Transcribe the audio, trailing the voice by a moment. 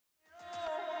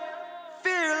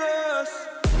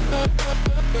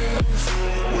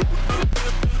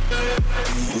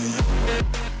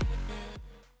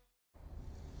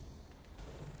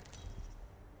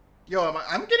Yo,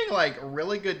 I'm getting like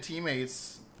really good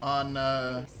teammates on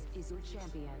what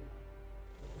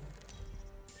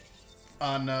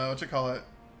you call it,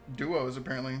 duos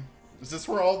apparently. Is this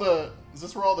where all the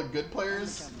good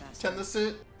players tend to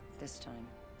sit? This time.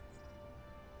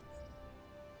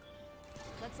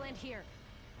 Let's land here.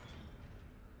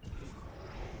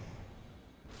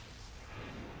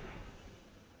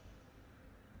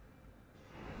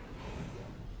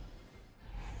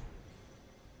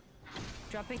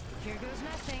 Dropping. Here goes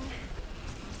nothing.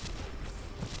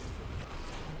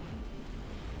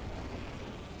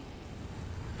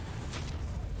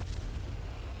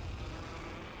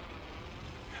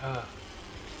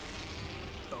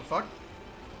 The fuck?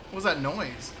 What was that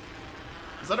noise?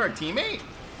 Is that our teammate?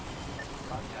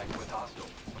 Contact with hostile.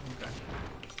 Okay.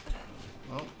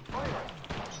 Well.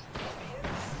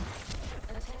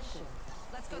 Attention.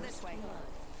 Let's go this way.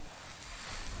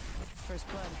 First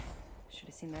blood. Should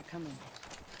have seen that coming.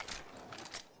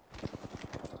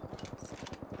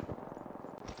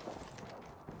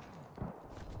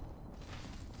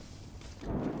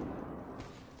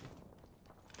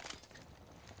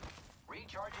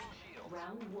 Recharging shield.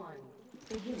 Round 1.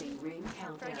 Beginning ring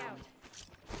countdown. Frag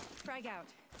out. Frag out.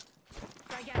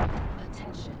 Frag out.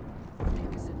 Attention.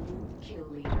 There is a new kill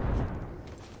leader.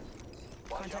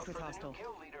 Watch Contact out with for the hostile. new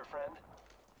kill leader, friend.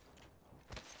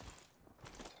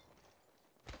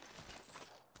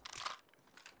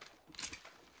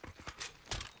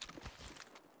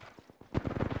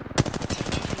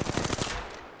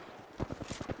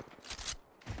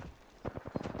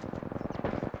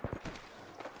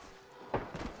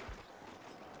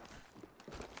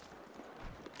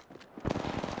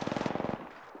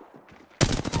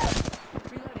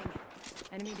 Reloading.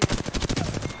 Enemy down.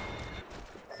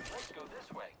 Let's go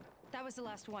this way. That was the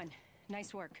last one.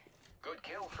 Nice work. Good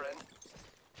kill, friend.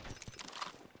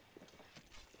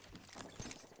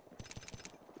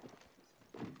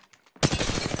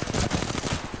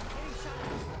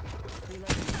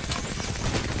 Reloading.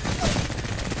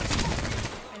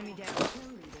 Enemy down.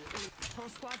 Whole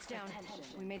squad's down.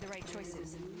 We made the right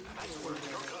choices. Nice work,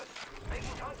 you're good.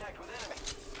 Making contact with enemy.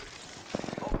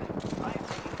 Open. I am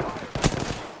taking fire.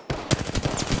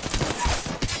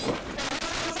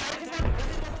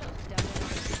 Down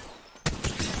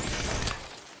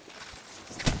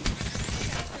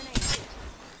enemy.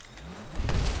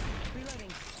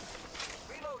 Reloading.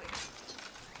 Reloading.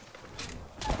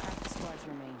 Half the squads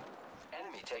remain.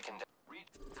 Enemy taken down.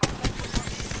 Reloading.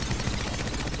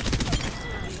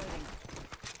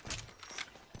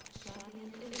 Giant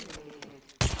eliminated.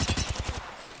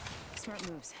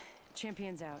 Smart moves.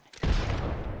 Champions out.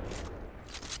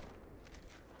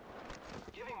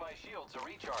 Giving my shields a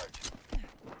recharge.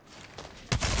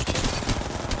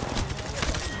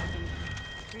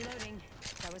 Reloading.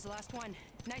 That was the last one.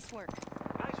 Nice work.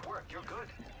 Nice work, you're good.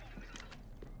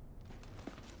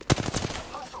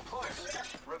 Hostile close.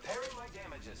 Repairing my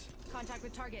damages. Contact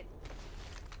with target.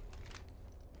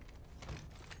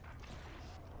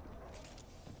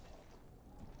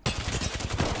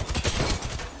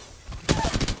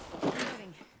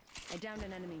 Reloading. I downed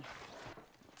an enemy.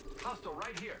 Hostile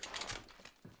right here.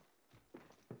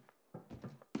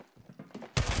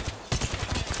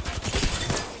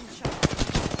 Getting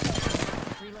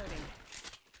shot. Reloading.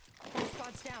 Whole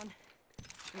squad's down.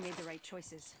 We made the right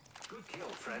choices. Good kill,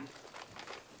 friend.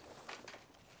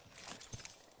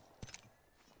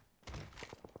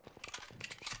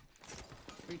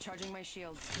 Recharging my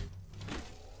shields.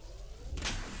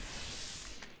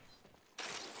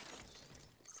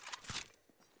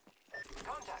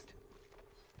 Contact.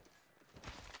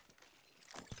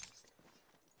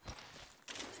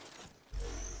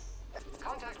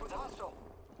 Contact with hostile.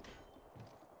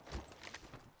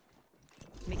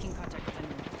 Making contact with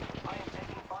enemy. I am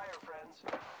taking fire, friends.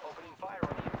 Opening fire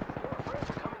on you. More friends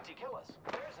are coming to kill us.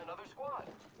 There's another squad.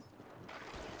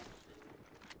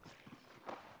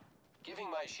 Giving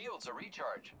my shields a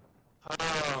recharge. Oh my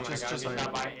Just god, like- we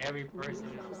shot by every person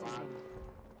in the squad.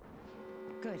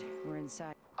 Good. We're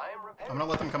inside. I am repairing. I'm gonna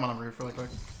let them come on roof really quick.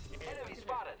 Enemy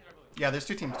spotted. Yeah, there's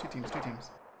two teams.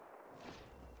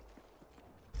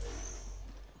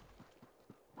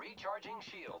 Recharging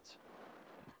shields.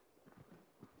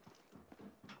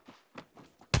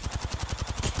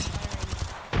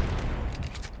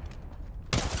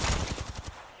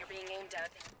 You're being aimed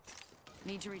at.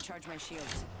 Need to recharge my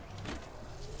shields.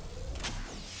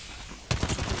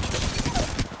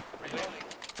 Reloading.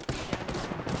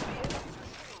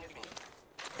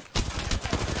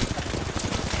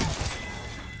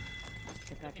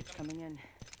 The package coming in.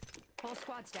 Whole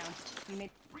squads down. We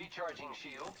made. Recharging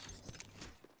shields.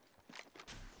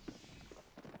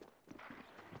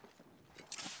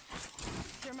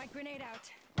 Thermite grenade out.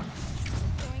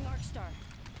 Throwing arc star.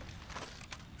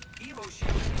 Evo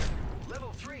shield here.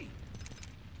 Level 3.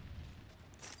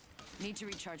 Need to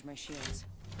recharge my shields.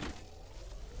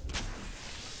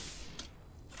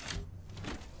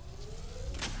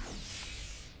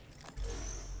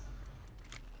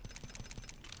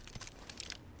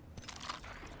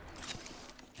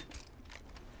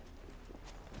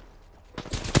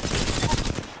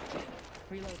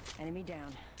 Reload. Enemy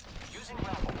down. Using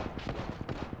grapple.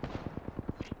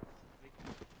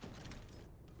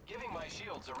 Giving my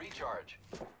shields a recharge.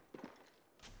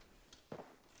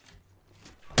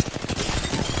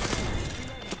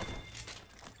 Reloading.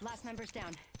 Last member's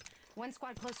down. One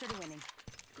squad closer to winning.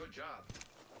 Good job.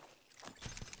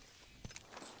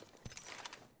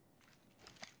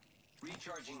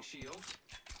 Recharging shields.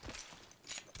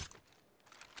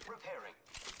 Repairing.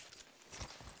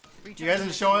 You guys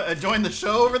didn't show join the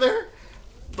show over there?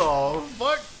 The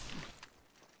fuck?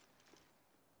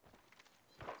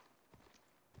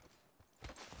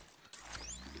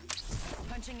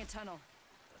 Punching a tunnel.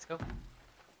 Let's go.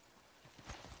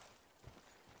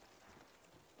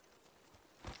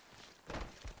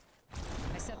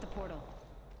 I set the portal.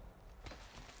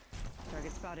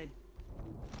 Target spotted.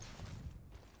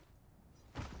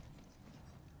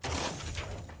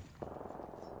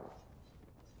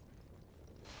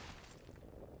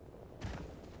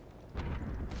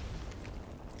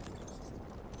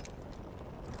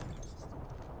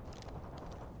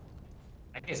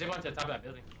 I can zip onto the top of that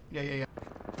building. Yeah, yeah, yeah.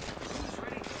 Who's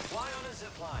ready to fly on a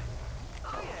zip line?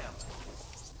 I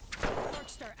am. Arc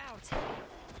star out.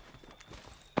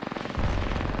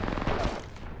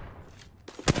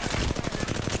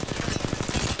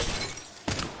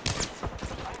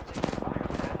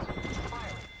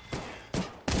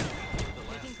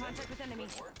 Making contact with enemy.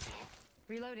 Work team.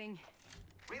 Reloading.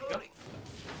 Reloading.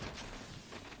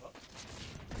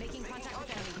 Making contact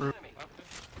with enemy. Enemy.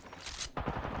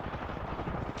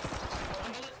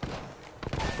 Reloading.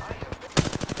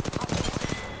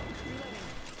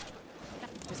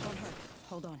 This won't hurt.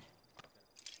 Hold on.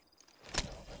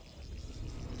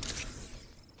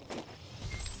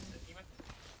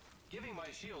 Giving my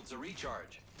shields a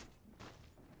recharge.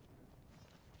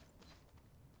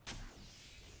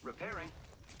 Repairing.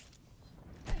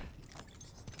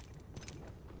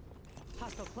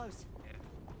 Hostile close.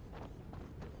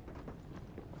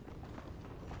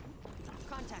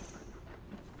 Contact.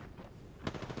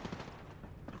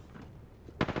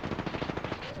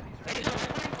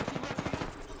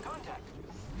 Contact.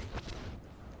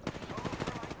 Throwing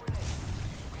thermite grenade.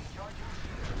 Recharging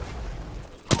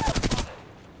shields.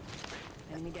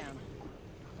 Enemy down.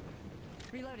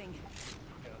 Reloading.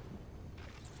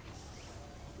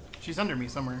 She's under me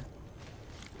somewhere.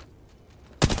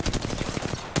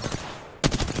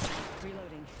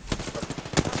 Reloading.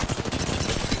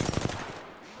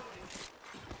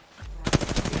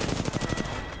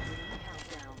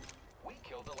 Countdown. We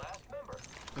killed the last member.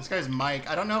 This guy's Mike.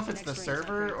 I don't know if it's the Next ring's not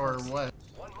server very or close. what.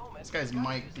 One moment. This guy's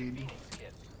Mike, dude. Phoenix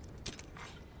kit.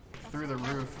 Through the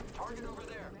roof. Target over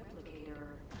there.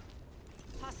 Replicator.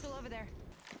 Hostile over there.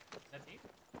 That's you?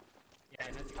 Yeah,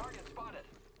 that's you. Target spotted.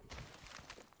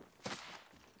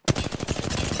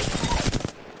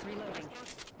 Reloading.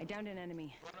 I downed an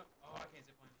enemy. Oh, I can't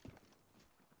zip line.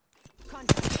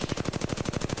 Contact.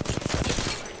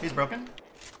 He's broken?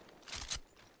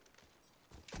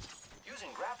 Using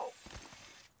grapple.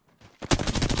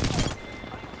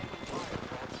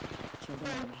 Killed an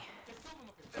enemy.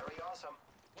 Very awesome.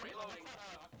 Reloading.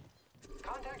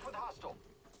 Contact with hostile.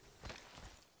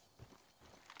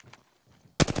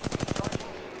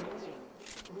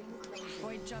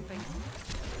 Void jumping.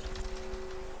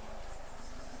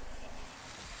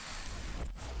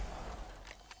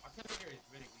 Our tempo here is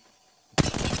really weak.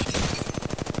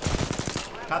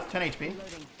 Top 10 HP.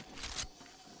 Reloading.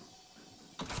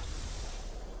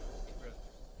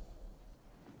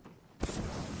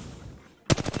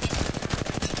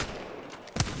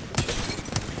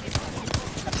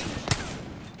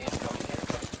 Incoming hit.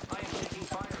 I am taking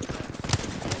fire.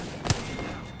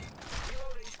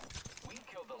 Reloading. We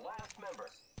killed the last member.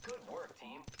 Good work,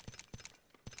 team.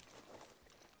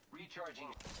 Recharging.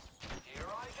 Here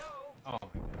I go. Oh my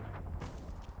god.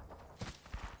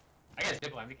 I got a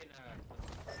zip line. We can,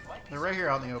 Might be They're right here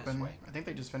out in the this open. way. I think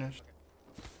they just finished.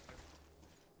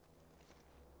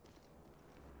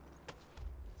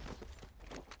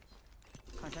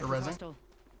 Contact They're with rezzing. hostile.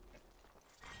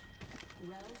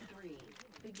 Round 3.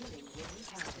 Beginning ring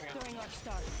countdown. Throwing arc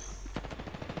star.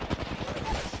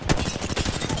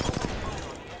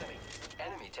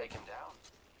 taken down.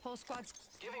 Whole squad's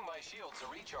Giving my shields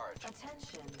a recharge.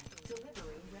 Attention,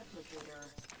 delivering replicator.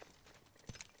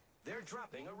 They're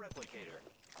dropping a replicator.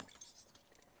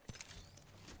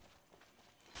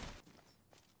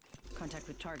 contact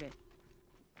with target.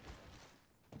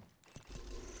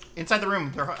 Inside the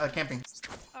room, they're camping.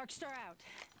 Arcstar out.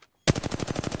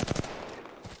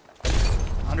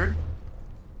 100.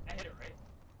 I hit it right.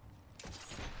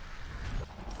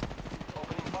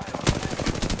 Opening fire.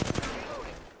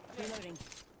 Reloading. Reloading.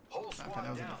 Whole Okay, squad that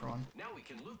was a down. different one. Now we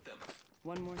can loot them.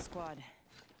 One more squad.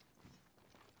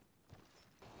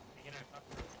 Again, I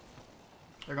fucked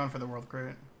it. They're going for the world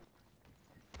crate.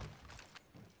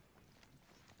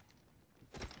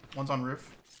 One's on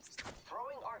roof.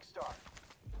 Throwing Arcstar.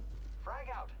 Frag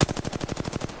out.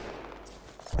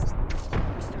 Arcstar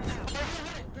out.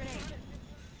 Grenade.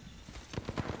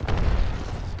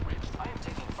 I am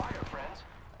taking fire, friends.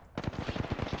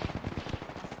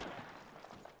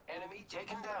 Enemy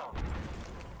taken down.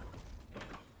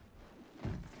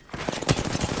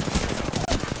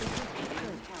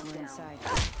 We're inside.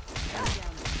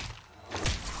 Down.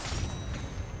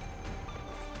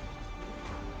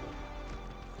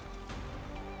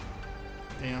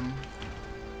 Damn.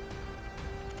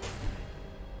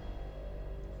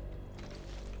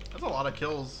 That's a lot of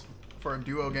kills for a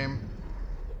duo game.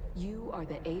 You are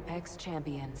the Apex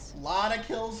champions. A lot of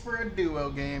kills for a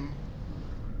duo game.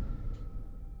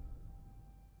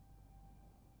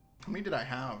 How many did I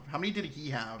have? How many did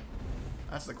he have?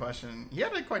 That's the question. He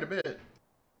had like quite a bit.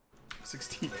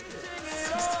 16.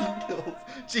 16 kills.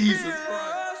 Jesus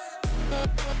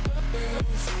Christ.